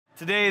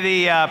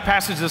Today, the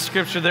passage of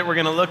scripture that we're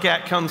going to look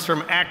at comes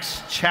from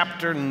Acts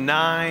chapter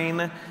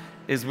 9,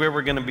 is where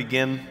we're going to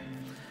begin.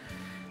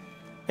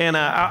 And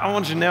I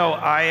want you to know,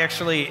 I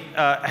actually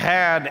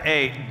had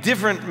a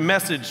different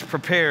message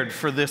prepared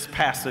for this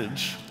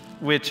passage,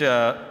 which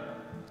I'm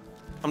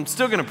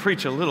still going to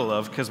preach a little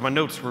of because my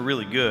notes were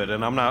really good,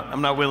 and I'm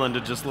not willing to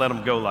just let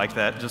them go like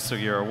that, just so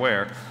you're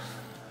aware.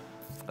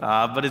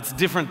 But it's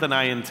different than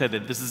I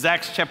intended. This is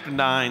Acts chapter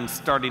 9,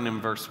 starting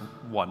in verse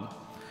 1.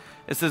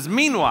 It says,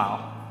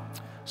 "Meanwhile,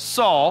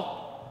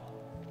 Saul,"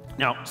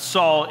 now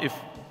Saul, if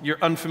you're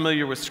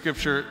unfamiliar with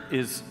Scripture,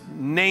 his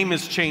name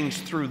is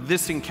changed through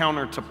this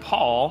encounter to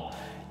Paul,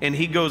 and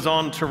he goes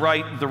on to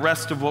write the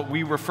rest of what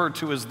we refer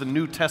to as the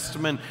New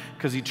Testament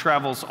because he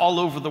travels all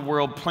over the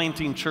world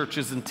planting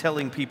churches and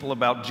telling people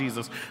about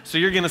Jesus. So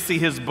you're going to see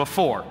his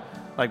before.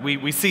 Like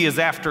we see his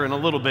after in a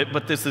little bit,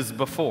 but this is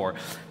before.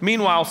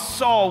 "Meanwhile,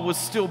 Saul was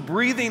still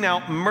breathing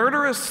out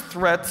murderous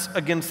threats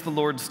against the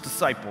Lord's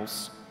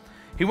disciples.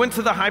 He went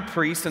to the high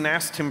priest and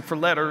asked him for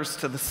letters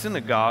to the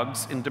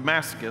synagogues in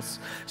Damascus,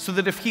 so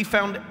that if he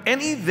found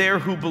any there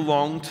who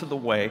belonged to the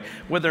way,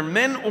 whether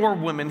men or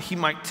women, he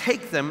might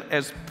take them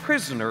as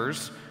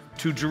prisoners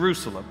to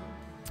Jerusalem.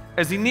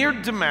 As he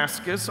neared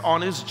Damascus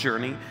on his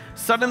journey,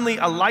 suddenly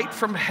a light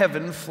from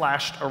heaven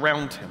flashed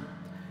around him.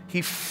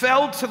 He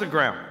fell to the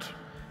ground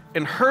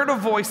and heard a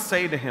voice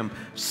say to him,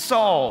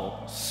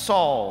 'Saul,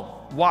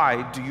 Saul,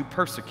 why do you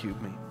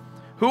persecute me?'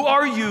 'Who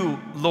are you,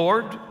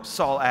 Lord?'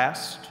 Saul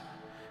asked.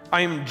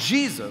 'I am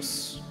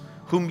Jesus,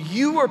 whom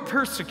you are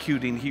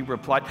persecuting,' he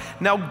replied.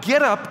 'Now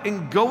get up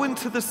and go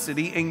into the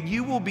city, and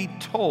you will be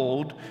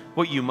told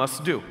what you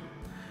must do.'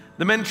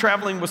 The men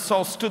traveling with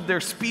Saul stood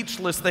there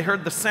speechless. They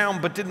heard the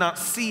sound but did not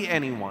see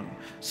anyone.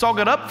 Saul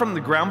got up from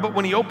the ground, but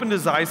when he opened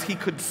his eyes, he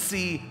could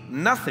see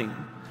nothing.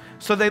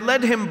 So they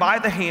led him by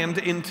the hand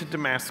into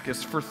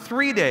Damascus. For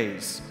 3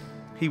 days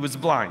he was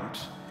blind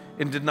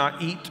and did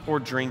not eat or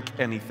drink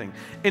anything.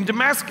 In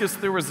Damascus,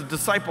 there was a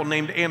disciple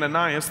named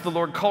Ananias. The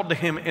Lord called to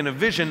him in a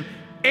vision,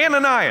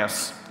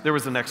 'Ananias!' There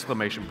was an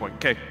exclamation point.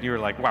 Okay, you were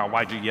like, wow,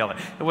 why'd you yell it?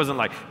 It wasn't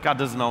like, God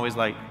doesn't always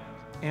like,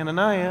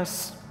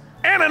 Ananias,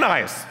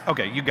 Ananias.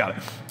 Okay, you got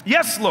it.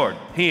 'Yes, Lord,'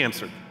 he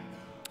answered.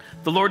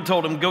 The Lord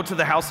told him, 'Go to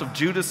the house of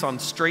Judas on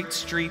Straight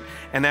Street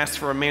and ask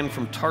for a man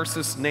from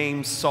Tarsus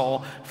named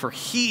Saul, for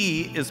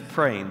he is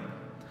praying.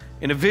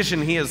 In a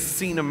vision, he has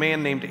seen a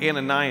man named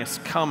Ananias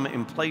come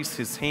and place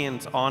his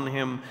hands on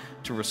him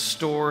to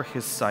restore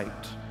his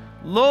sight.'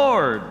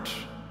 'Lord,'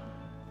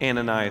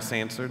 Ananias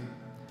answered,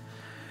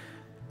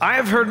 'I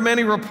have heard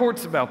many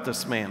reports about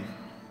this man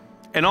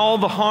and all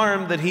the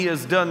harm that he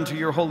has done to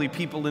your holy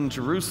people in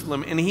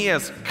Jerusalem, and he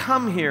has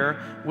come here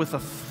with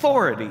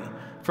authority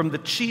from the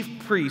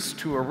chief priest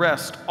to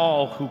arrest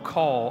all who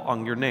call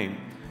on your name.'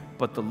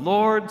 But the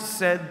Lord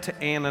said to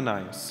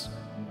Ananias,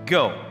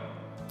 'Go.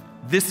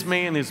 This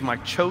man is my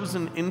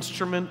chosen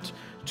instrument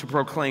to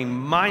proclaim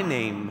my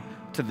name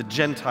to the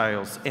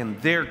Gentiles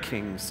and their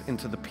kings and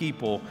to the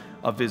people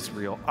of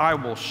Israel. I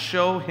will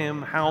show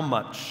him how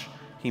much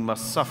he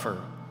must suffer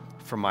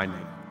for my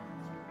name.'"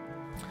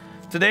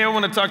 Today I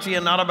want to talk to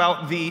you not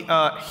about the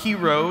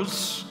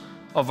heroes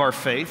of our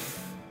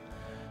faith,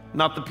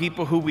 not the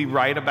people who we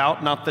write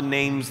about, not the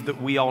names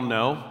that we all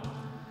know,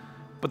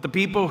 but the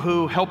people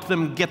who help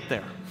them get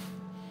there,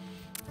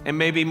 and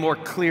maybe more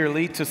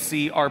clearly to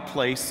see our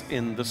place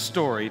in the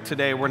story.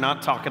 Today, we're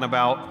not talking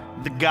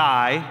about the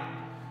guy,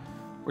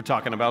 we're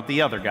talking about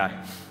the other guy.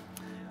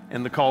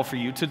 And the call for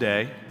you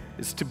today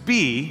is to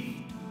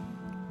be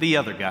the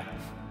other guy.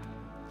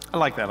 I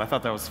like that. I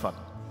thought that was fun.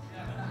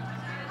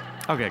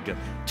 Okay, good.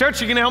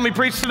 Church, you gonna help me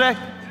preach today?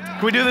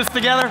 Can we do this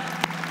together?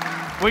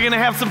 We're gonna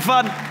have some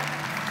fun?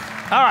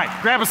 All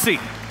right, grab a seat.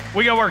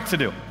 We got work to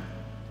do.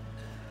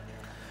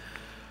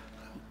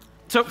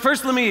 So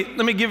first, let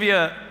me give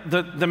you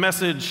the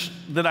message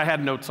that I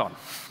had notes on,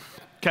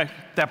 okay,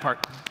 that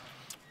part.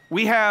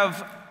 We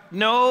have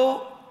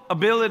no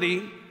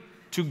ability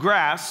to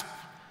grasp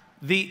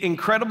the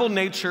incredible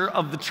nature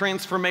of the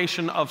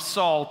transformation of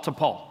Saul to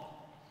Paul.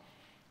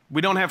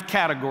 We don't have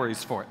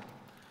categories for it.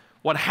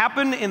 What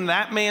happened in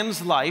that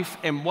man's life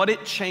and what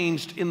it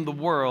changed in the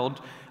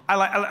world,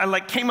 I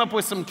came up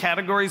with some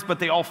categories, but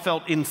they all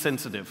felt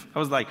insensitive. I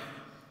was like,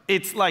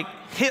 it's like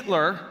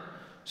Hitler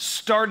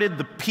started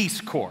the Peace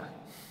Corps.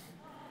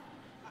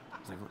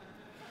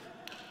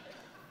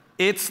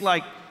 It's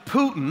like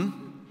Putin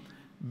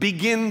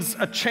begins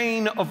a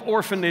chain of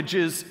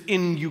orphanages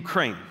in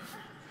Ukraine.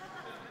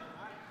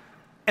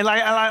 And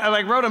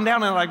I wrote them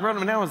down, and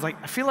I was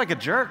like, I feel like a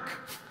jerk.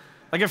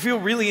 Like, I feel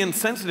really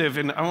insensitive,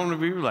 and I want to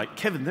be like,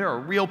 Kevin, there are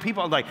real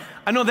people. Like,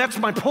 I know that's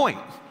my point.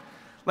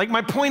 Like,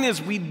 my point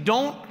is we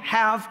don't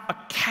have a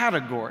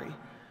category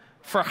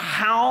for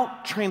how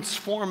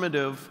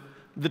transformative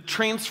the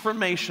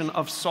transformation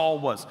of Saul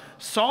was.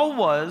 Saul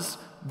was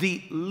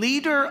the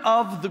leader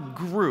of the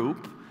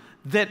group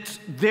that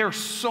their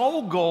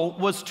sole goal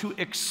was to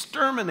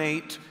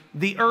exterminate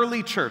the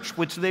early church,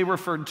 which they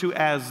referred to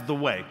as the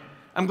Way.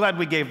 I'm glad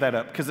we gave that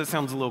up because it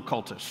sounds a little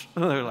cultish.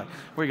 They're like,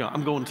 where you going?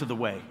 I'm going to the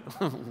way.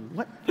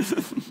 What?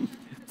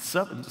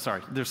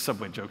 Sorry, there's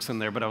Subway jokes in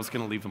there, but I was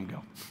going to leave them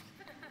go.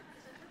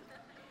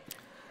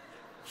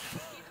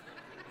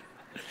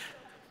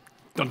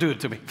 Don't do it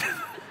to me.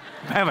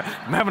 I'm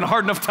having a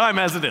hard enough time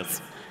as it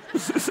is.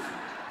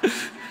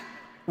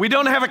 We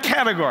don't have a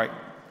category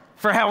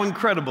for how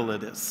incredible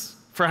it is,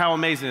 for how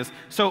amazing it is.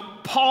 So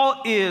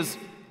Paul is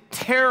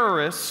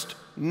terrorist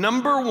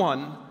number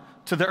one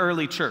to the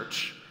early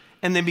church,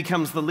 and then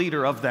becomes the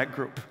leader of that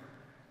group.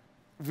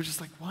 We're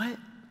just like, what?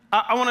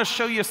 I want to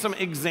show you some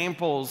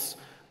examples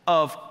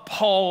of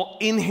Paul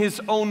in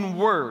his own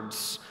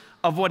words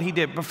of what he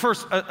did. But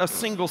first, a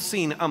single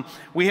scene.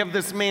 We have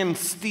this man,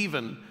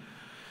 Stephen,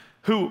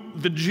 who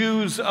the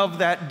Jews of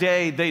that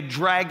day, they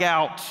drag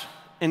out.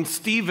 And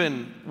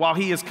Stephen, while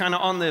he is kind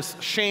of on this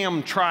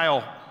sham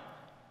trial,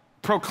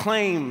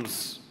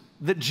 proclaims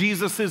that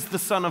Jesus is the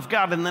Son of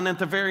God. And then at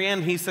the very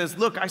end, he says,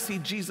 look, I see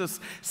Jesus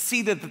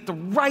seated at the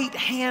right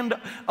hand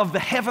of the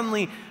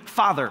Heavenly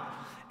Father.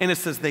 And it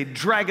says they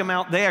drag him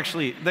out. They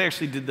actually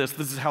did this.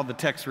 This is how the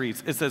text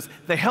reads. It says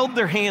they held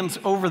their hands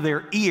over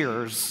their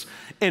ears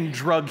and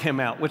drug him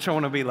out, which I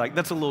want to be like,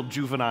 that's a little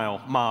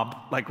juvenile mob,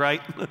 like,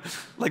 right?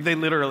 Like they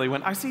literally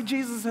went, I see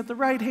Jesus at the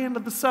right hand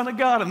of the Son of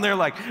God. And they're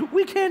like,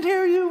 we can't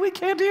hear you. We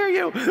can't hear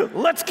you.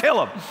 Let's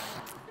kill him.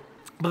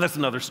 But that's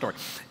another story.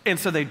 And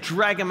so they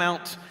drag him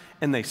out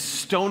and they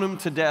stone him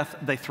to death.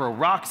 They throw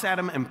rocks at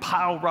him and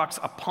pile rocks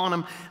upon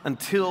him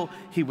until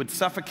he would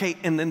suffocate.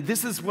 And then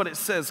this is what it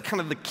says,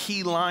 kind of the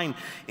key line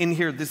in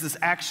here. This is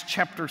Acts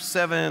chapter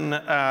 7.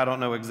 I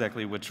don't know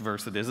exactly which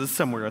verse it is. It's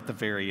somewhere at the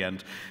very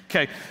end.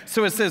 Okay,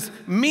 so it says,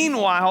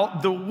 meanwhile,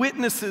 the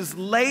witnesses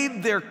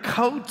laid their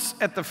coats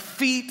at the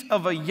feet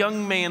of a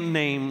young man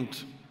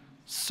named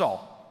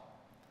Saul.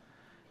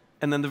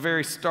 And then the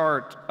very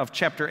start of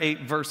chapter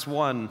 8, verse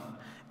 1,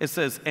 it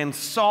says, and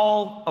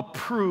Saul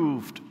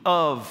approved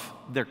of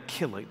their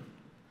killing.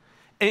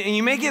 And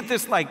you may get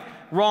this like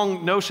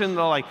wrong notion.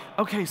 They're like,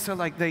 okay, so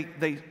like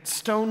they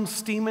stone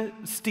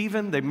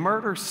Stephen, they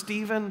murder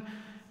Stephen,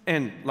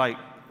 and like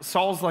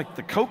Saul's like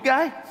the coat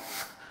guy?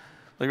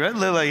 Like, right?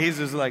 Like he's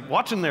just like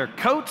watching their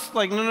coats?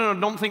 Like, no,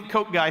 don't think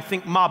coat guy,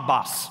 think mob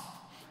boss.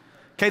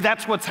 Okay,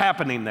 that's what's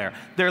happening there.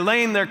 They're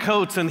laying their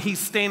coats and he's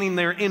standing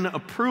there in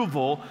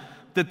approval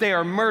that they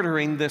are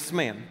murdering this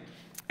man.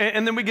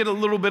 And then we get a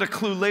little bit of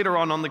clue later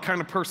on the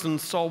kind of person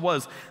Saul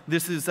was.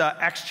 This is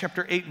Acts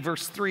chapter 8,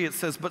 verse 3. It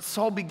says, but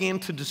Saul began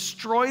to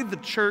destroy the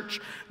church,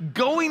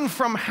 going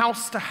from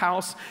house to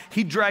house.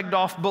 He dragged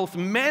off both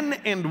men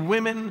and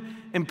women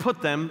and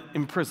put them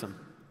in prison.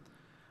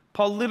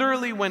 Paul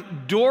literally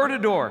went door to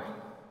door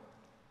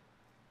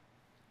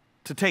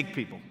to take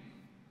people,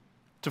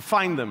 to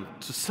find them,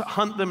 to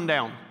hunt them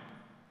down.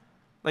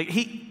 Like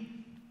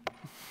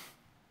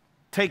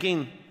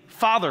taking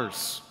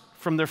fathers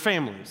from their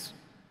families,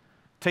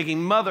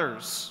 taking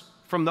mothers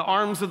from the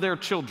arms of their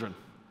children.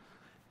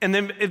 And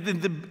then at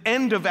the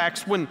end of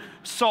Acts, when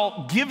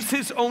Saul gives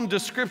his own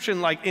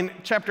description, like in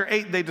chapter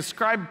 8, they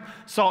describe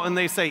Saul and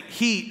they say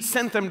he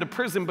sent them to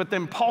prison, but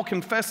then Paul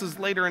confesses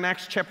later in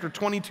Acts chapter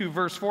 22,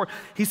 verse 4,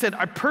 he said,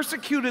 I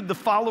persecuted the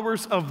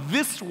followers of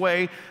this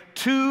way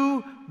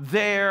to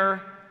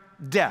their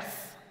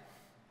death.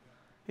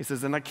 He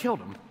says, and I killed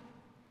them.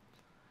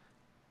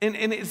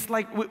 And it's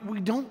like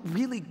we don't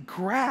really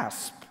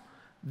grasp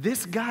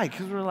this guy,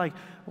 because we're like,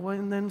 well,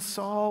 and then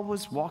Saul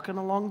was walking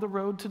along the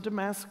road to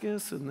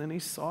Damascus, and then he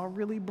saw a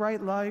really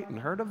bright light and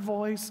heard a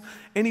voice,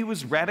 and he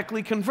was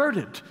radically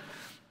converted.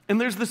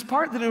 And there's this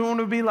part that I want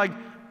to be like,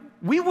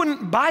 we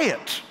wouldn't buy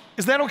it.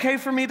 Is that okay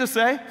for me to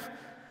say?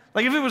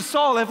 Like if it was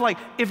Saul,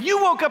 if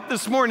you woke up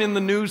this morning and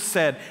the news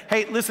said,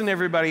 hey, listen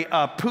everybody,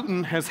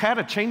 Putin has had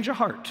a change of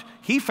heart.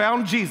 He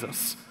found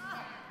Jesus.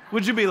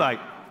 Would you be like,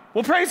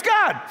 well, praise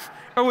God?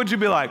 Or would you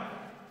be like,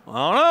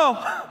 I don't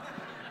know.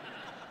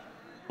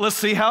 Let's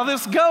see how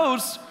this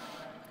goes.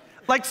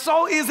 Like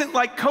Saul isn't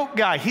like coat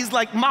guy. He's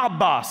like mob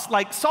boss.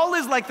 Like Saul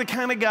is like the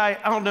kind of guy,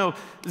 I don't know,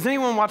 does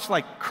anyone watch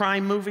like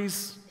crime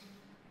movies?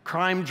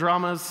 Crime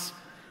dramas?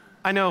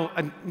 I know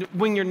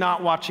when you're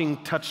not watching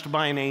Touched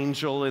by an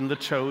Angel and The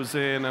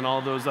Chosen and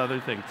all those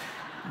other things.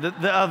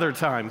 The other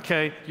time,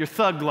 okay? Your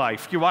thug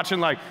life. You're watching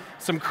like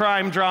some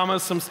crime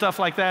dramas, some stuff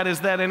like that.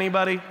 Is that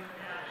anybody?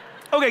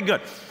 Okay,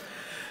 good.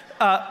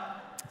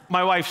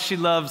 My wife, she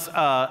loves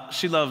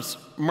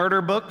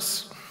murder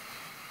books.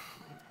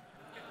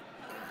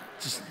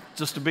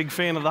 Just a big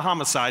fan of the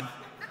homicide.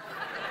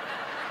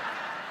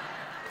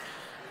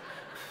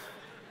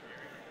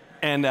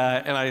 And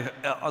I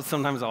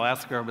sometimes I'll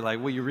ask her, I'll be like,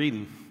 what are you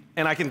reading?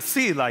 And I can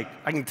see, I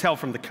can tell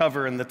from the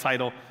cover and the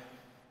title,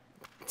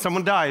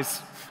 someone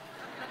dies.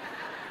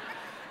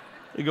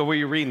 You go, what are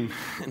you reading?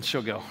 And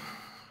she'll go,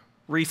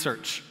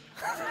 research.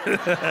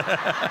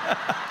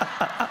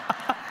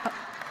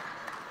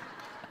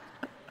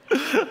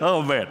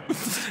 Oh man,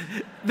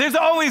 there's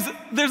always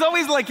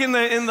like in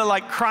the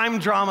like crime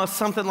drama,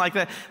 something like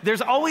that.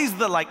 There's always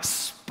the like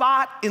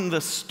spot in the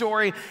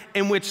story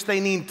in which they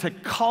need to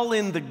call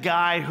in the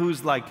guy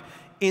who's like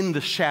in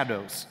the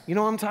shadows. You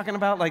know what I'm talking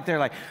about? Like they're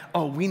like,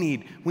 oh, we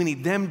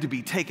need them to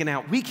be taken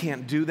out. We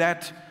can't do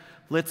that.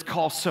 Let's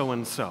call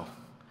so-and-so.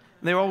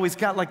 They've always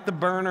got like the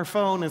burner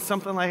phone and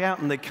something like that,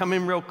 and they come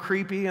in real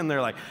creepy, and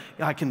they're like,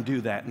 I can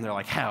do that. And they're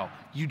like, how?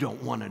 You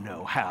don't want to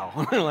know how.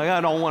 And they're like,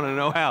 I don't want to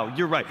know how.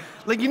 You're right.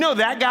 Like, you know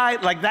that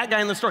guy, like that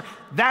guy in the story?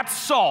 That's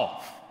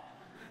Saul.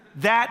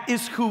 That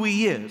is who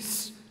he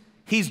is.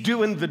 He's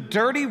doing the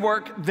dirty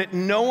work that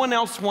no one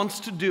else wants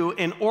to do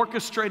and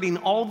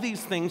orchestrating all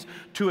these things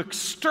to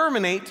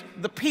exterminate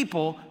the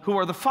people who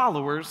are the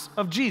followers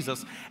of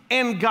Jesus.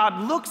 And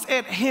God looks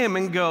at him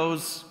and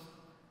goes,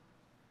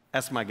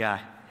 that's my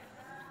guy.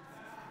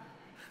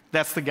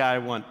 That's the guy I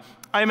want.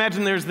 I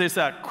imagine there's this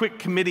quick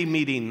committee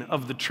meeting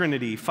of the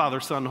Trinity, Father,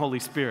 Son, Holy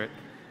Spirit.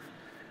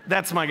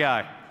 That's my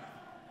guy.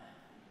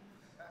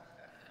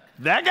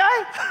 That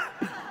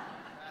guy?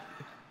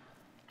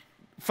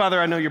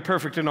 Father, I know you're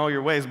perfect in all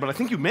your ways, but I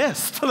think you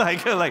missed.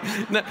 like,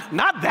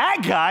 not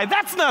that guy.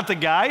 That's not the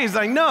guy. He's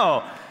like,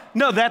 no,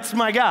 that's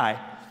my guy.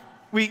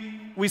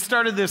 We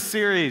started this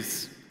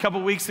series a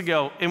couple weeks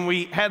ago, and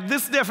we had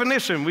this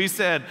definition. We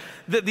said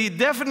that the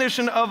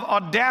definition of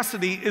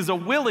audacity is a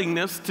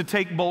willingness to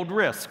take bold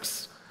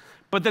risks,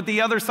 but that the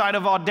other side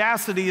of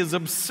audacity is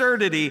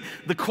absurdity,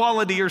 the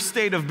quality or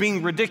state of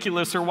being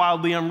ridiculous or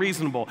wildly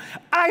unreasonable.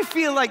 I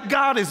feel like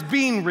God is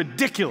being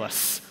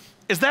ridiculous.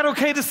 Is that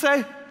okay to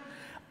say?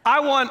 I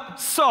want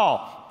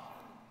Saul.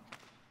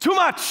 Too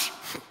much.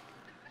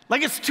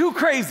 Like it's too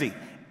crazy.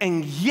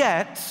 And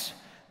yet,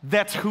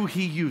 that's who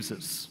he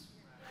uses.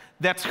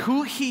 That's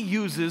who he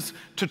uses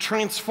to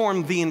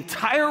transform the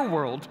entire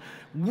world.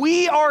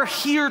 We are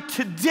here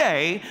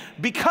today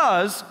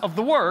because of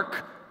the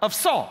work of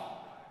Saul.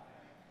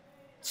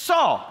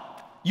 Saul,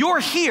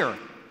 you're here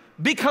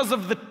because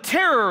of the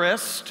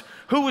terrorist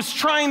who was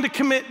trying to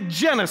commit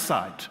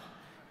genocide,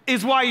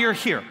 is why you're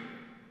here.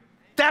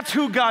 That's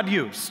who God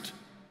used.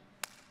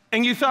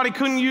 And you thought he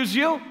couldn't use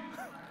you?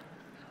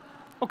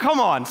 Oh,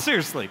 come on,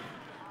 seriously.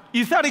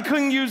 You thought he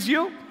couldn't use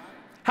you?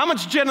 How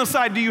much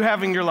genocide do you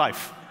have in your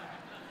life?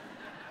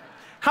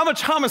 How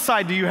much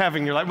homicide do you have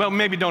in your life? Well,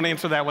 maybe don't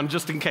answer that one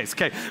just in case,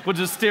 okay? We'll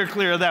just steer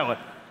clear of that one.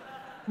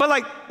 But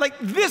like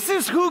this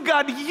is who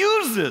God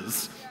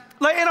uses.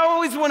 Like, and I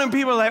always want when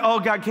people are like,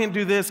 oh, God can't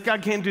do this,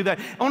 God can't do that.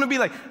 I want to be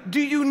like, do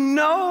you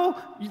know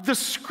the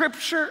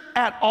scripture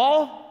at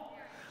all?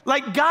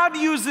 Like God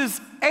uses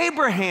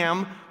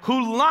Abraham,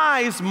 who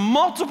lies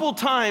multiple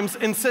times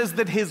and says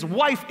that his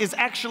wife is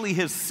actually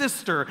his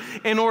sister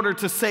in order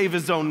to save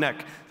his own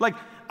neck. Like,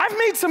 I've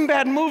made some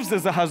bad moves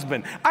as a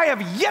husband. I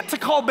have yet to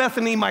call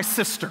Bethany my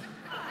sister.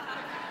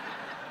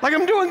 Like,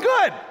 I'm doing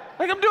good.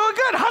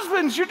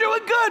 Husbands, you're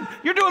doing good.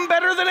 You're doing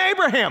better than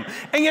Abraham.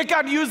 And yet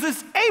God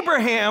uses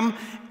Abraham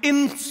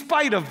in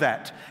spite of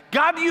that.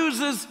 God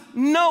uses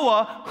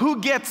Noah, who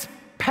gets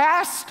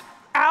passed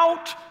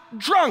out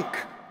drunk.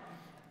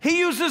 He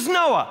uses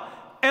Noah.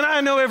 And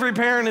I know every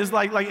parent is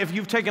like if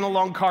you've taken a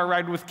long car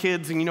ride with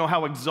kids and you know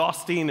how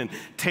exhausting and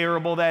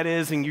terrible that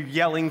is, and you're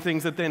yelling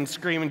things at them and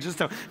screaming,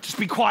 just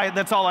be quiet,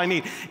 that's all I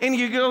need. And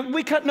you go,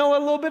 we cut Noah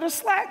a little bit of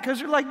slack because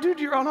you're like,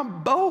 dude, you're on a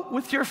boat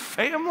with your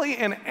family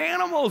and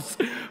animals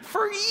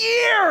for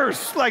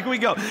years. Like we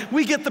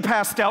get the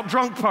passed out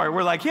drunk part.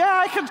 We're like,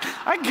 yeah,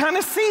 I kind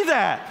of see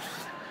that.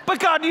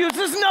 But God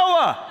uses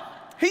Noah.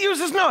 He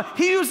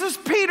uses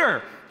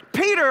Peter.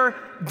 Peter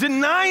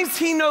denies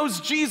he knows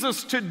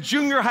Jesus to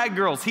junior high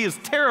girls. He is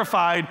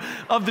terrified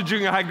of the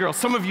junior high girls.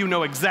 Some of you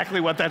know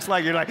exactly what that's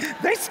like. You're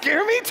like, they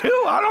scare me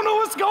too. I don't know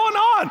what's going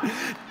on.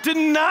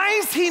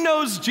 Denies he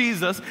knows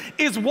Jesus,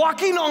 is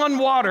walking on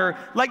water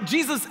like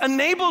Jesus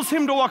enables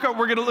him to walk on.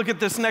 We're going to look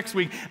at this next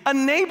week.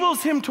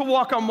 Enables him to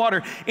walk on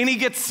water, and he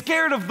gets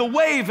scared of the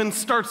wave and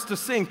starts to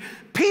sink.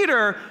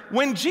 Peter,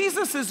 when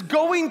Jesus is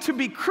going to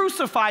be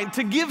crucified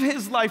to give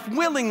his life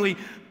willingly,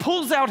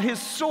 pulls out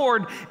his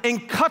sword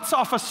and cuts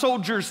off a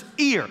soldier's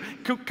ear.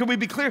 Can we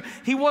be clear?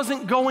 He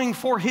wasn't going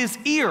for his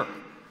ear.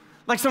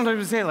 Like sometimes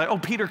we say, like, oh,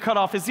 Peter cut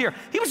off his ear.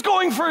 He was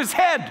going for his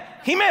head.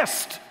 He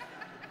missed.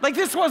 Like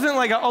this wasn't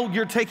like, oh,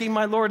 you're taking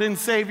my Lord and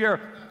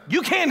Savior.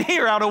 You can't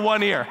hear out of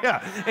one ear.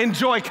 Yeah,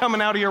 enjoy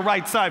coming out of your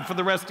right side for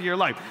the rest of your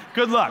life.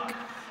 Good luck.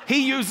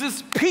 He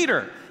uses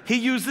Peter. He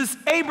uses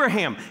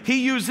Abraham.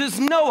 He uses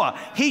Noah.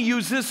 He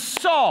uses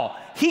Saul.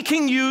 He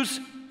can use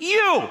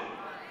you.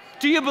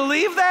 Do you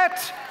believe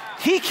that?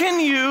 He can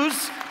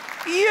use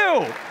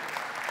you.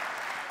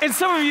 And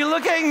some of you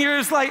look at it and you're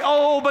just like,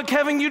 oh, but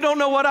Kevin, you don't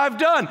know what I've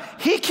done.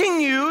 He can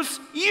use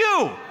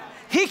you.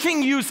 He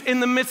can use in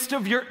the midst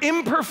of your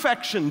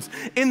imperfections,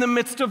 in the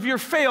midst of your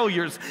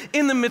failures,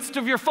 in the midst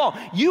of your fall.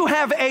 You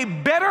have a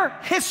better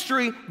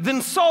history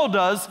than Saul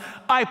does.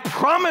 I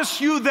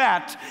promise you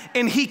that.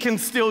 And he can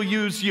still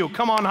use you.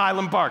 Come on,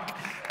 Highland Park.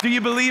 Do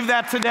you believe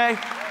that today?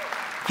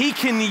 He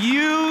can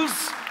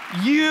use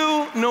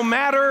you no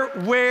matter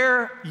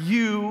where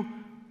you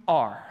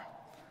are.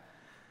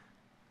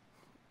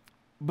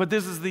 But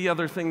this is the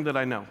other thing that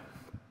I know.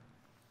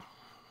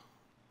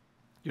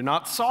 You're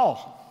not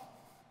Saul.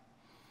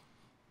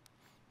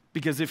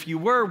 Because if you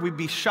were, we'd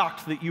be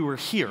shocked that you were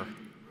here.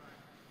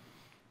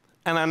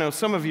 And I know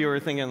some of you are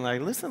thinking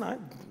like, listen, I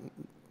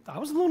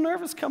was a little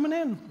nervous coming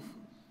in.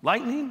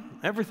 Lightning,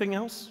 everything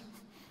else.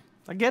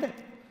 I get it.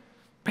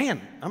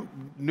 Man, I'm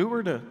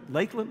newer to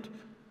Lakeland.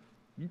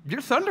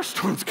 Your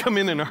thunderstorms come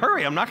in a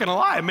hurry. I'm not going to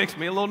lie. It makes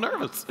me a little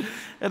nervous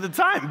at the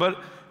time. But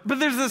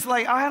there's this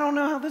like, I don't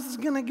know how this is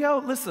going to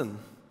go. Listen,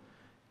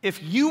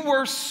 if you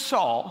were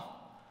Saul,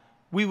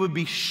 we would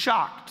be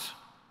shocked,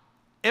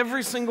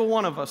 every single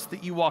one of us,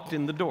 that you walked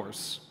in the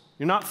doors.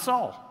 You're not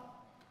Saul.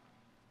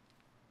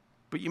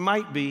 But you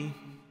might be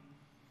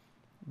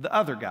the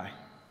other guy.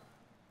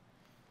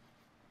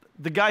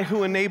 The guy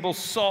who enables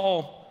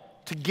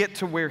Saul to get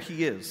to where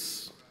he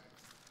is.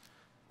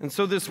 And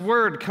so this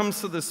word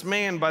comes to this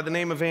man by the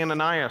name of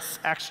Ananias,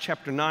 Acts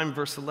chapter 9,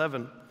 verse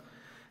 11.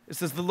 It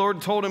says, the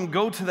Lord told him,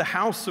 go to the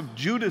house of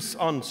Judas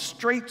on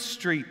Straight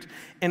Street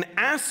and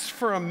ask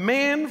for a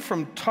man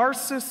from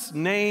Tarsus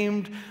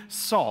named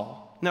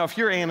Saul. Now, if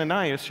you're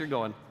Ananias, you're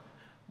going,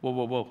 whoa,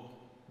 whoa, whoa.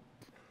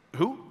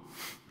 Who?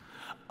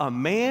 A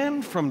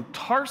man from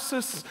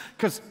Tarsus?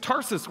 Because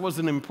Tarsus was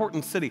an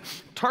important city.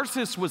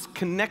 Tarsus was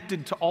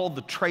connected to all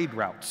the trade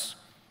routes.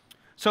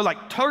 So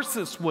like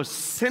Tarsus was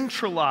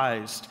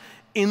centralized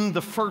in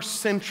the first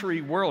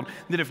century world,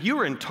 that if you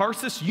were in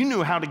Tarsus, you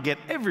knew how to get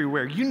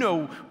everywhere. You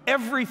know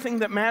everything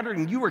that mattered,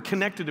 and you were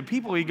connected to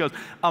people. He goes,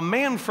 a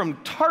man from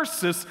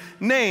Tarsus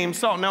named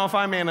Saul. Now, if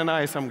I'm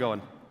Ananias, I'm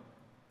going,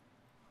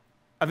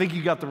 I think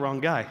you got the wrong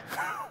guy.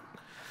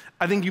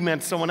 I think you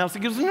meant someone else. He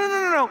goes,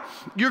 no.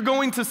 You're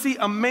going to see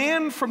a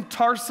man from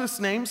Tarsus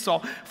named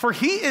Saul, for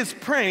he is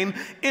praying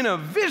in a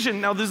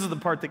vision. Now, this is the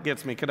part that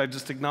gets me. Could I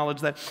just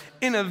acknowledge that?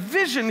 In a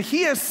vision,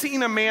 he has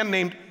seen a man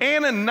named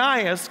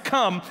Ananias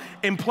come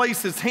and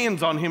place his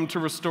hands on him to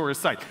restore his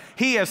sight.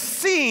 He has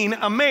seen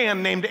a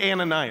man named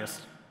Ananias.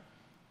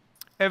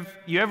 Have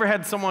you ever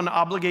had someone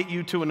obligate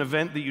you to an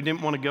event that you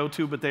didn't want to go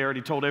to, but they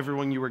already told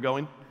everyone you were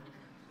going?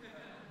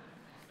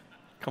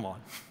 Come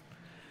on.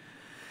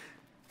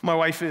 My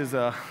wife is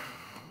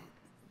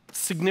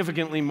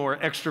significantly more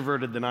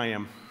extroverted than I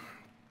am.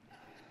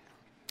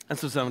 And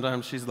so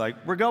sometimes she's like,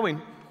 we're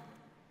going.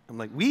 I'm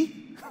like,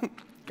 we?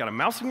 Got a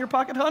mouse in your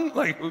pocket, hon?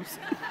 Like,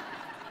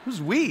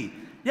 who's we?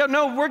 Yeah,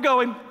 no, we're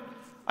going.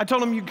 I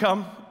told him you'd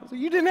come. I was like,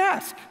 you didn't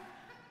ask.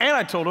 And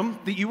I told him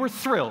that you were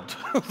thrilled.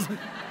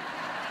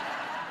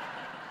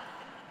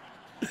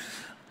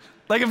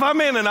 Like if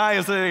I'm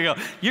Ananias, there you go.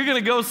 You're going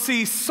to go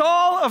see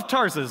Saul of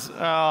Tarsus.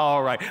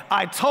 All right.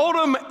 I told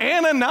him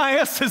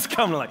Ananias is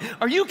coming. Like,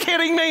 are you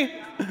kidding me?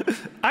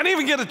 I didn't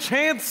even get a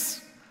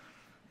chance.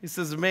 He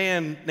says, a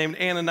man named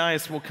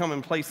Ananias will come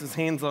and place his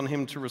hands on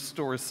him to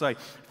restore his sight.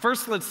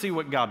 First, let's see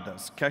what God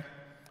does, okay?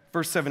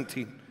 Verse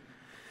 17.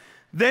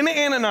 Then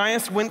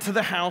Ananias went to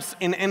the house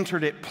and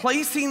entered it.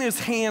 Placing his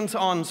hands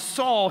on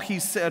Saul, he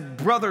said,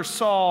 Brother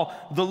Saul,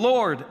 the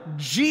Lord,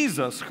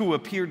 Jesus, who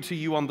appeared to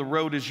you on the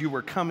road as you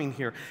were coming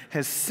here,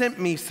 has sent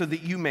me so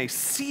that you may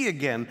see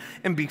again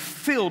and be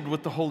filled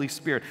with the Holy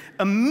Spirit.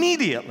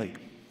 Immediately,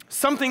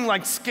 something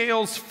like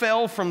scales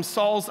fell from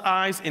Saul's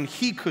eyes and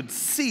he could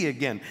see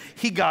again.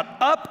 He got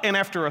up and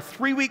after a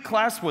 3-week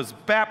class was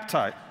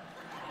baptized.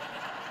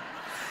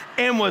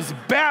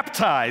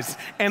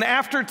 And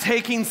after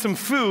taking some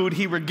food,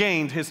 he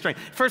regained his strength.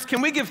 First, can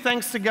we give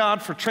thanks to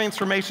God for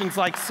transformations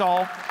like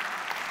Saul,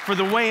 for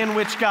the way in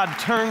which God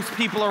turns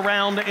people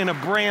around in a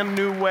brand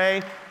new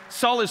way?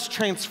 Saul is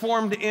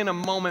transformed in a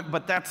moment,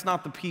 but that's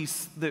not the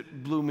piece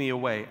that blew me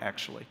away,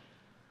 actually.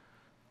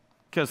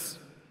 Because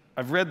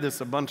I've read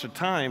this a bunch of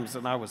times,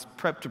 and I was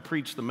prepped to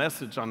preach the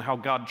message on how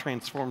God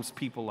transforms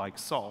people like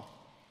Saul.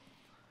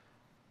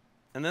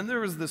 And then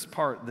there was this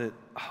part that,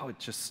 it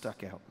just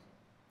stuck out.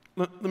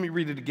 Let me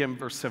read it again,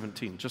 verse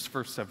 17, just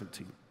verse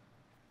 17.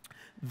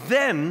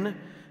 Then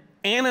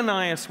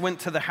Ananias went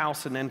to the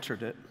house and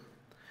entered it.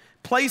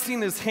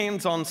 Placing his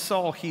hands on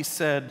Saul, he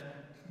said,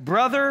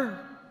 Brother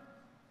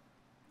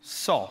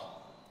Saul.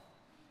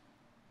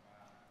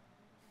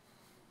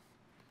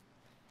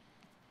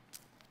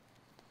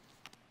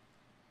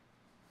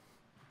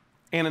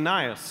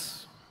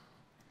 Ananias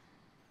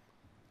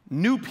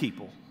knew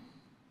people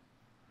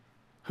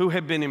who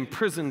had been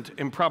imprisoned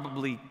and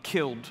probably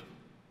killed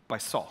by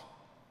Saul.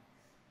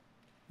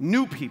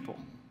 New people,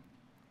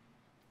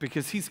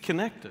 because he's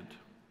connected.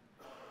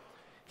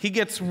 He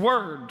gets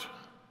word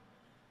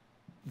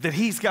that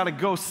he's got to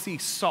go see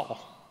Saul.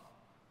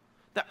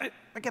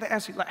 I got to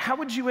ask you, how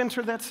would you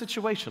enter that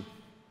situation?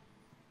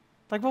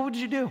 What would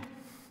you do?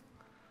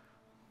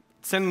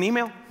 Send an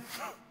email?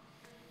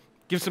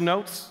 Give some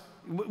notes?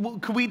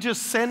 Could we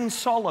just send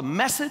Saul a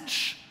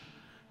message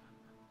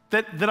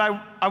that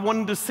I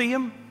wanted to see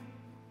him?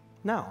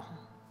 No.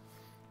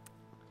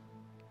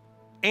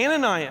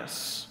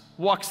 Ananias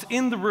walks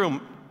in the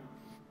room,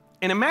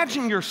 and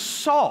imagine you're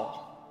Saul.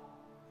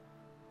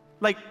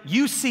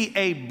 You see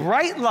a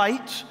bright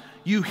light,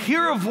 you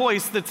hear a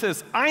voice that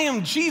says, I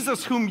am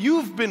Jesus whom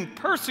you've been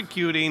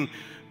persecuting,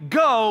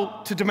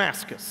 go to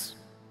Damascus.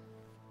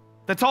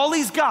 That's all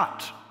he's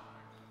got.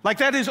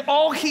 That is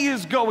all he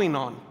is going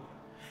on.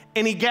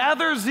 And he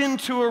gathers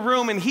into a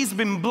room, and he's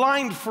been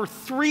blind for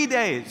 3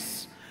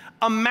 days.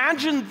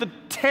 Imagine the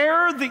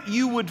terror that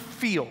you would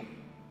feel.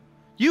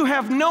 You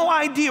have no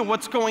idea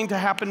what's going to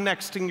happen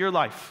next in your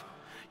life.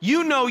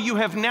 You know you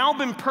have now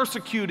been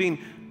persecuting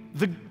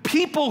the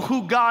people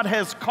who God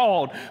has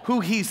called, who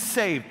He's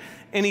saved.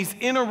 And he's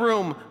in a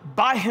room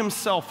by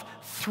himself,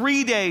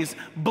 3 days,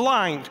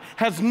 blind,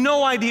 has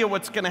no idea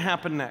what's going to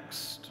happen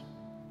next.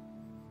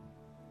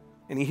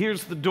 And he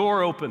hears the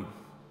door open.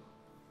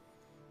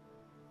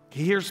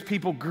 He hears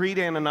people greet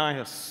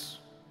Ananias.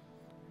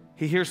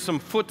 He hears some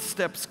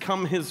footsteps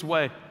come his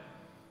way.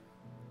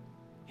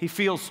 He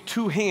feels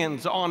 2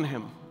 hands on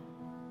him.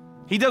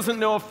 He doesn't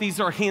know if these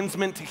are hands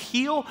meant to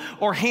heal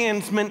or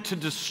hands meant to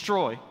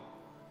destroy.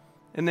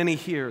 And then he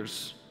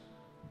hears,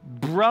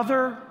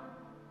 "Brother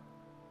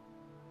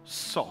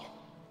Saul."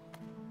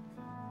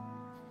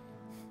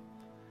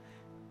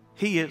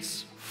 He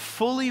is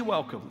fully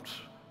welcomed,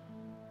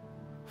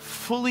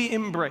 fully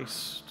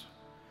embraced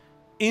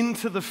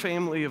into the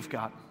family of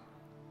God.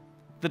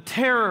 The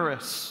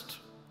terrorist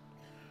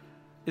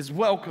is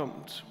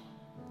welcomed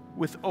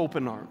with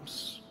open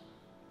arms.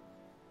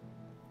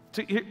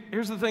 So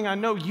here's the thing I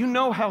know. You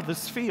know how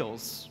this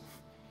feels.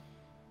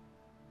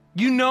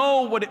 You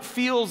know what it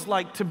feels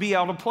like to be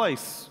out of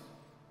place.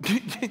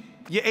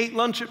 You ate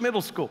lunch at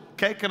middle school,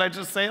 okay? Could I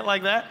just say it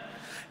like that?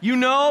 You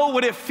know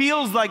what it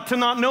feels like to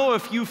not know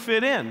if you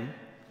fit in.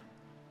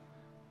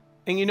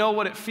 And you know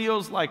what it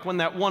feels like when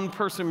that one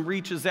person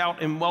reaches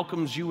out and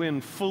welcomes you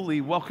in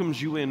fully,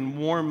 welcomes you in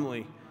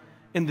warmly,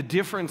 and the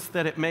difference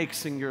that it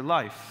makes in your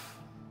life.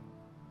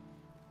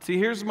 See,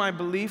 here's my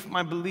belief.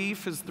 My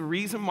belief is the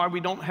reason why we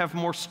don't have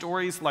more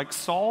stories like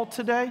Saul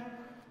today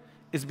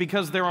is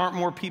because there aren't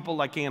more people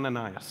like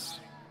Ananias.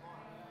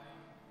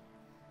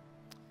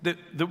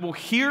 That will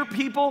hear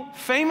people,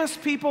 famous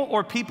people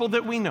or people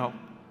that we know,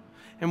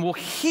 and will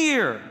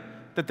hear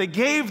that they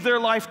gave their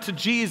life to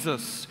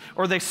Jesus,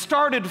 or they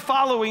started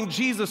following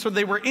Jesus, or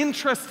they were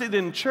interested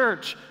in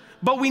church,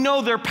 but we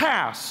know their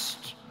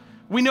past.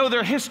 We know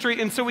their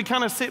history, and so we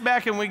kind of sit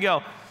back and we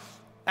go,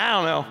 I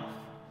don't know,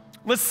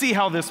 let's see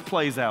how this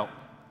plays out.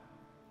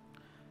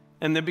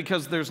 And then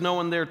because there's no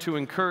one there to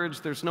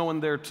encourage, there's no one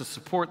there to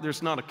support,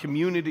 there's not a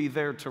community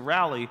there to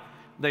rally,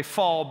 they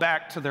fall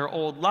back to their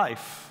old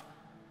life.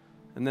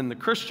 And then the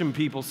Christian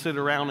people sit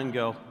around and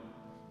go,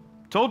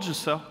 told you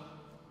so.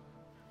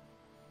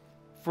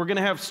 If we're going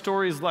to have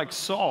stories like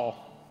Saul,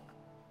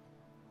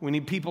 we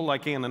need people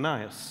like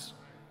Ananias.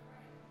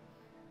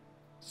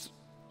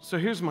 So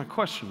here's my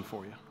question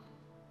for you.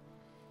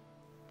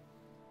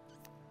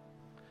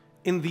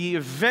 In the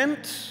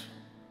event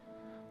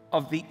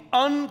of the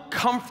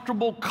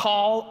uncomfortable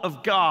call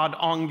of God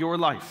on your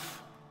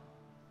life,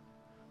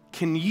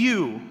 can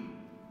you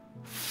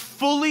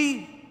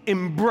fully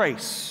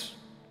embrace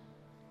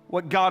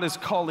what God is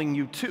calling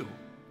you to?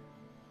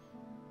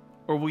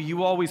 Or will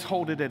you always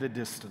hold it at a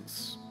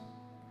distance?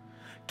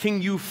 Can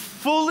you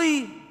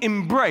fully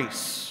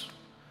embrace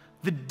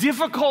the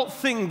difficult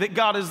thing that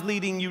God is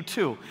leading you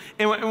to?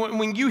 And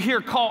when you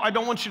hear call, I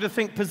don't want you to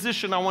think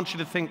position, I want you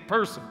to think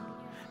person.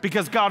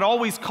 Because God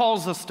always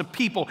calls us to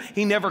people.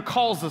 He never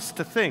calls us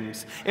to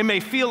things. It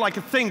may feel like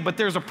a thing, but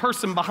there's a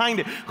person behind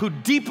it who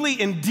deeply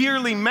and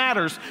dearly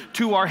matters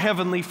to our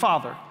Heavenly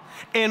Father.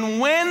 And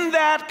when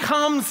that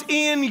comes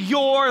in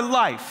your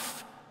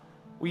life,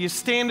 will you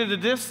stand at a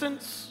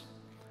distance?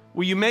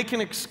 Will you make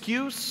an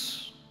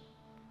excuse?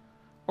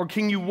 Or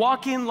can you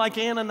walk in like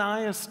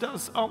Ananias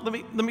does? Oh,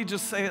 let me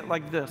just say it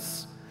like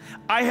this.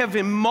 I have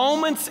in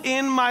moments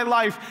in my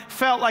life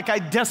felt like I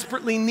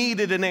desperately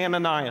needed an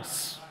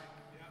Ananias.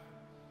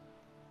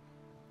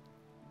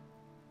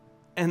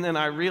 And then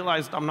I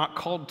realized I'm not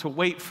called to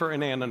wait for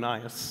an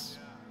Ananias.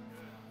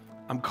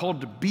 I'm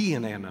called to be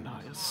an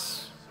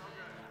Ananias.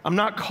 I'm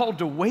not called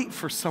to wait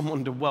for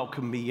someone to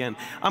welcome me in.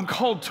 I'm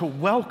called to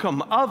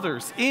welcome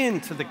others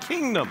into the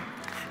kingdom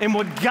and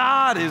what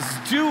God is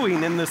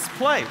doing in this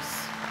place.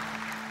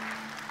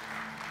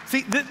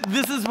 See,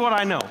 this is what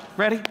I know.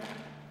 Ready?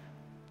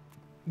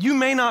 You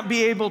may not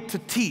be able to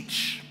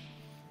teach.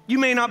 You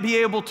may not be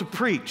able to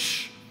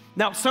preach.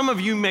 Now, some of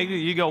you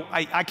you go,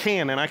 I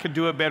can, and I could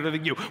do it better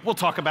than you. We'll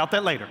talk about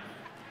that later.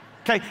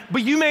 Okay,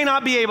 but you may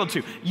not be able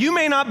to. You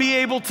may not be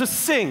able to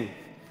sing.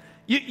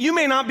 You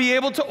may not be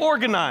able to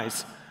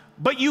organize,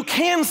 but you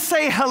can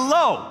say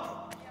hello.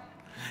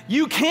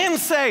 You can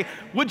say,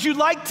 would you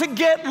like to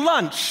get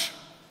lunch?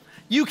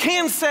 You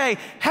can say,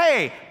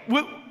 hey,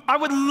 I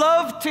would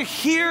love to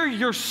hear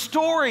your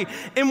story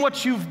and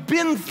what you've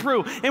been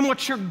through and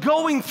what you're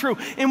going through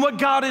and what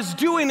God is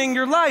doing in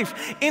your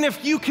life. And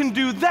if you can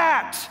do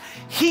that,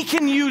 He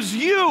can use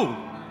you.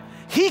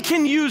 He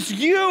can use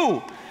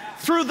you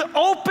through the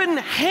open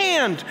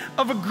hand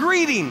of a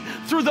greeting,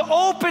 through the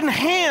open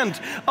hand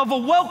of a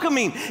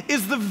welcoming,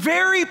 is the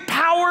very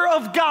power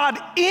of God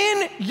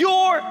in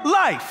your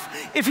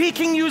life. If He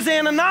can use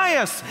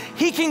Ananias,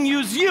 He can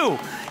use you.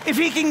 If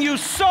He can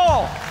use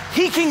Saul,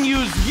 He can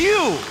use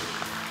you.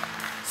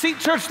 See,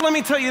 church, let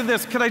me tell you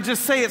this. Could I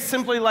just say it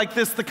simply like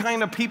this, the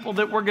kind of people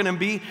that we're gonna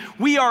be?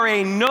 We are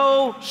a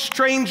no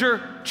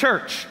stranger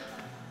church.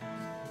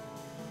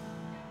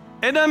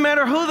 It doesn't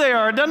matter who they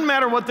are. It doesn't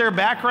matter what their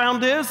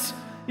background is.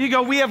 You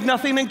go, we have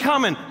nothing in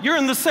common. You're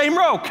in the same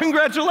row.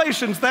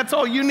 Congratulations. That's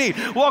all you need.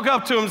 Walk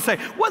up to them and say,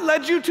 what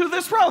led you to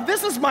this row?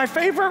 This is my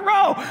favorite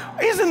row.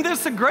 Isn't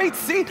this a great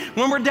seat?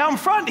 When we're down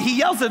front, he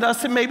yells at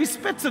us and maybe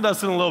spits at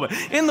us in a little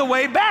bit. In the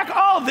way back,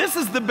 oh, this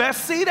is the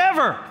best seat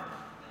ever.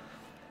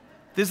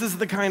 This is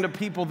the kind of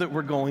people that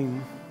we're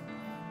going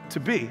to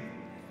be.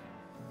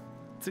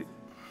 See,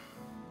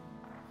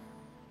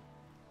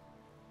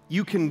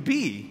 you can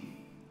be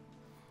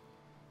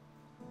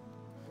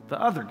the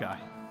other guy.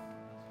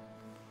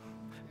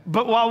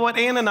 But while what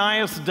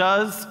Ananias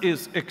does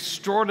is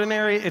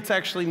extraordinary, it's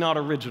actually not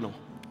original.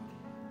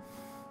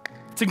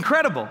 It's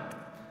incredible,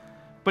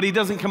 but he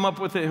doesn't come up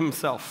with it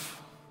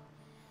himself.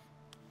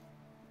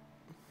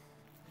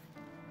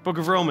 Book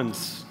of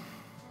Romans,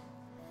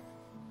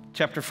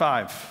 chapter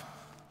 5,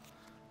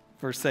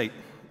 verse 8.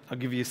 I'll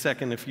give you a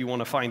second if you want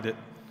to find it,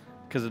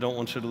 because I don't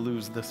want you to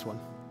lose this one.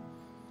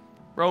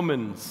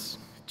 Romans,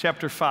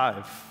 chapter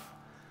 5,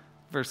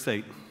 verse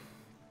 8.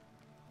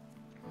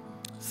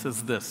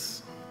 Says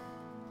this.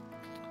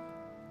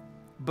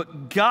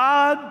 But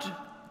God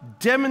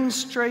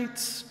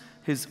demonstrates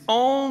his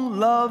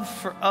own love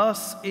for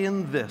us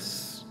in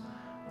this: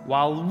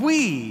 while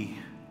we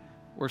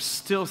were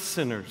still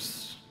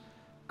sinners,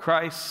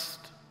 Christ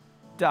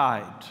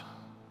died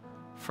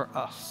for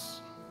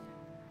us.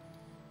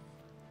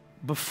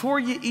 Before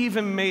you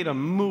even made a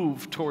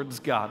move towards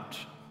God,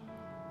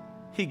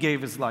 he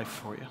gave his life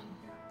for you.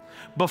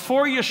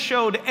 Before you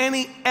showed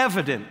any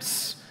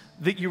evidence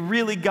that you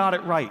really got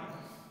it right,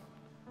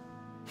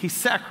 he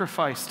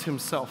sacrificed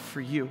himself for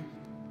you.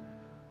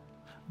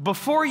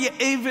 Before you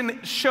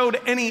even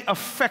showed any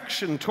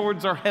affection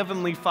towards our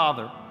Heavenly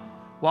Father,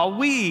 while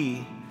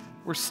we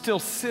were still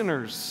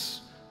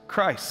sinners,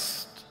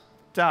 Christ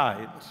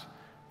died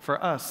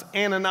for us.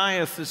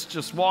 Ananias is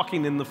just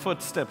walking in the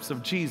footsteps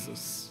of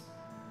Jesus.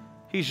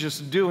 He's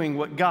just doing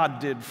what God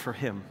did for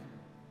him.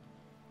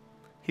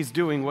 He's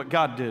doing what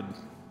God did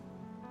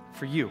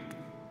for you.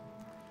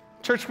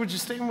 Church, would you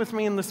stand with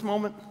me in this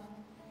moment?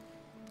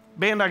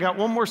 Band, I got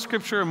one more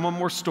scripture and one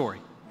more story,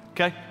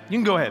 okay? You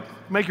can go ahead,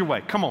 make your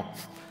way, come on.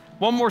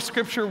 One more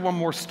scripture, one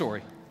more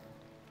story.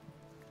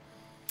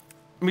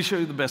 Let me show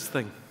you the best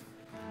thing.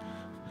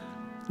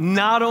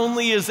 Not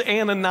only is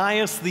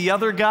Ananias the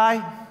other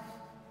guy,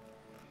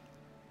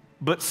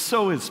 but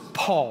so is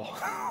Paul.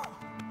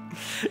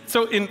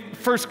 So in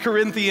 1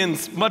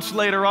 Corinthians, much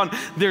later on,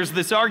 there's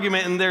this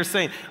argument, and they're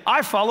saying,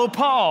 I follow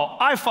Paul,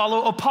 I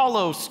follow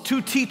Apollos,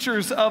 two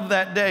teachers of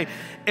that day.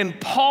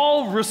 And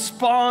Paul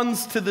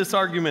responds to this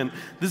argument.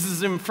 This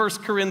is in 1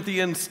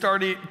 Corinthians,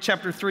 starting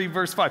chapter 3,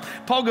 verse 5.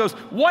 Paul goes,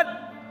 what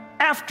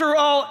after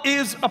all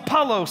is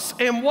Apollos,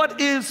 and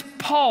what is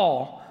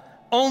Paul?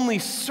 Only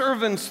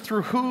servants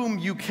through whom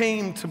you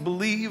came to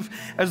believe,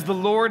 as the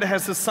Lord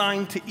has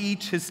assigned to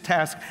each his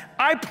task.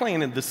 I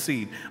planted the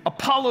seed,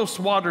 Apollos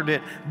watered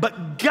it,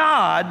 but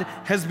God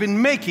has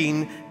been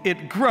making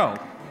it grow.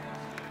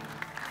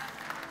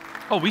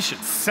 Oh, we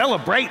should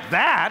celebrate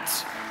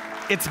that.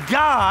 It's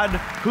God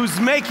who's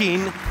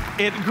making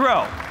it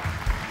grow.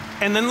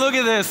 And then look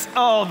at this,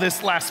 oh,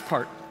 this last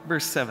part,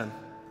 verse 7.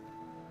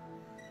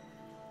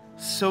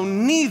 So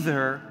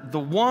neither the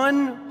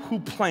one who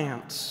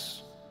plants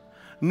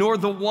nor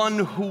the one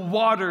who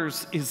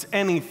waters is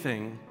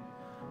anything,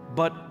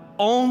 but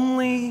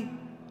only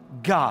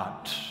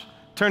God.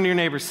 Turn to your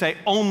neighbor, say,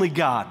 only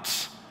God.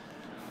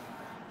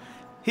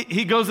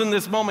 He goes in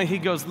this moment, he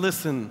goes,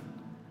 listen,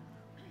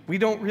 we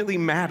don't really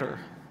matter.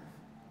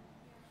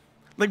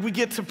 Like, we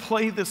get to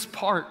play this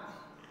part.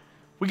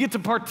 We get to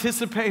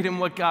participate in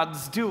what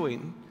God's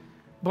doing,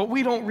 but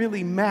we don't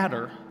really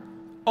matter.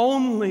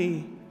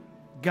 Only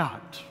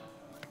God.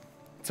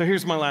 So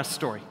here's my last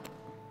story.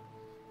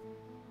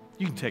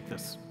 You can take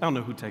this. I don't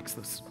know who takes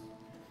this.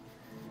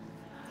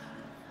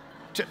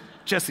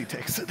 Jesse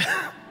takes it.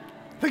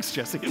 Thanks,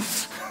 Jesse.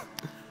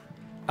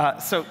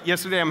 So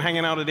yesterday I'm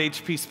hanging out at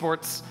HP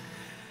Sports,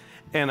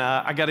 and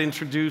I got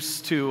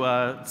introduced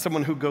to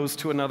someone who goes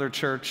to another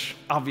church,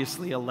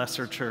 obviously a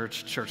lesser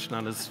church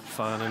not as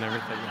fun and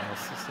everything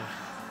else.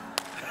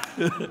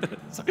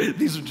 Sorry,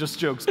 these are just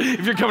jokes.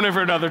 If you're coming in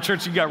for another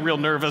church, you got real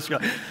nervous. You're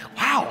like,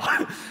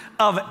 wow.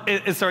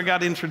 And so I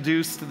got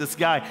introduced to this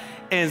guy.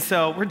 And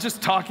so we're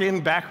just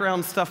talking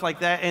background stuff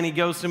like that. And he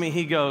goes to me,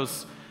 he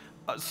goes,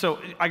 so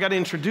I got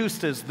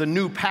introduced as the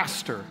new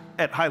pastor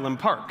at Highland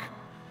Park.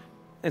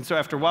 And so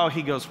after a while,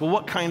 he goes, well,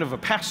 what kind of a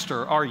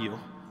pastor are you?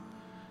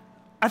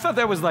 I thought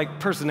that was like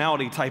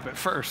personality type at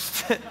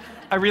first.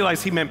 I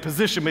realized he meant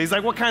position, but he's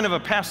like, what kind of a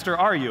pastor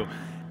are you?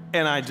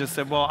 And I just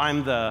said, well,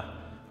 I'm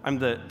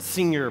the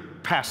senior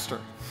pastor.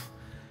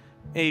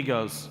 And he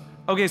goes,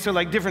 okay, so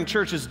like different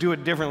churches do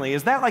it differently.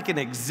 Is that like an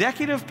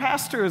executive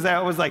pastor? Is that,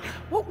 I was like,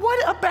 well,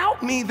 what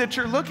about me that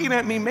you're looking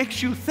at me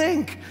makes you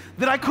think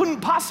that I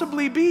couldn't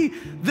possibly be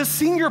the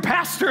senior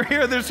pastor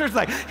here at this church?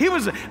 Like,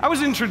 I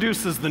was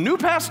introduced as the new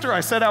pastor.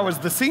 I said I was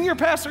the senior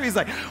pastor. He's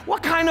like,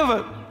 what kind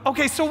of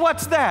okay, so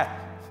what's that?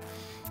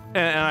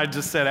 And I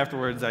just said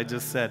afterwards,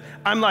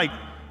 I'm like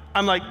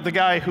I'm like the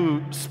guy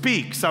who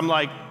speaks. I'm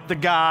like the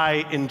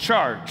guy in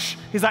charge.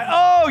 He's like,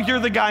 oh, you're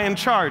the guy in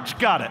charge.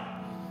 Got it.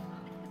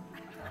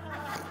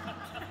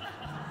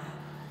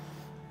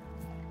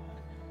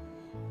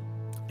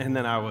 And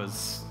then I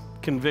was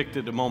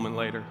convicted a moment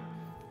later.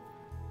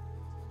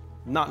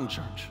 Not in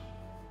charge.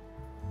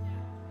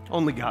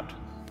 Only God.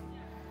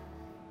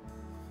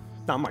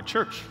 Not my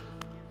church.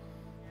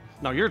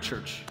 Not your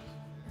church.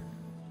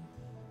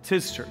 It's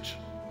his church.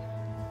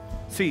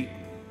 See,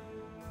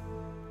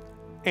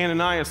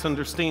 Ananias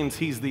understands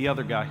he's the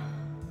other guy.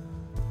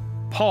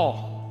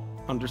 Paul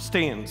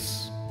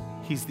understands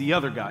he's the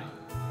other guy.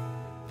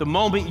 The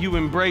moment you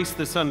embrace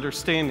this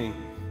understanding,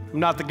 I'm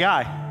not the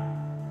guy.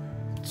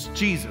 It's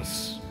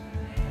Jesus.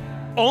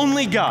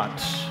 Only God.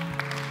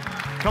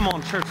 Come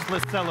on, church,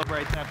 let's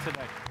celebrate that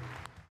today.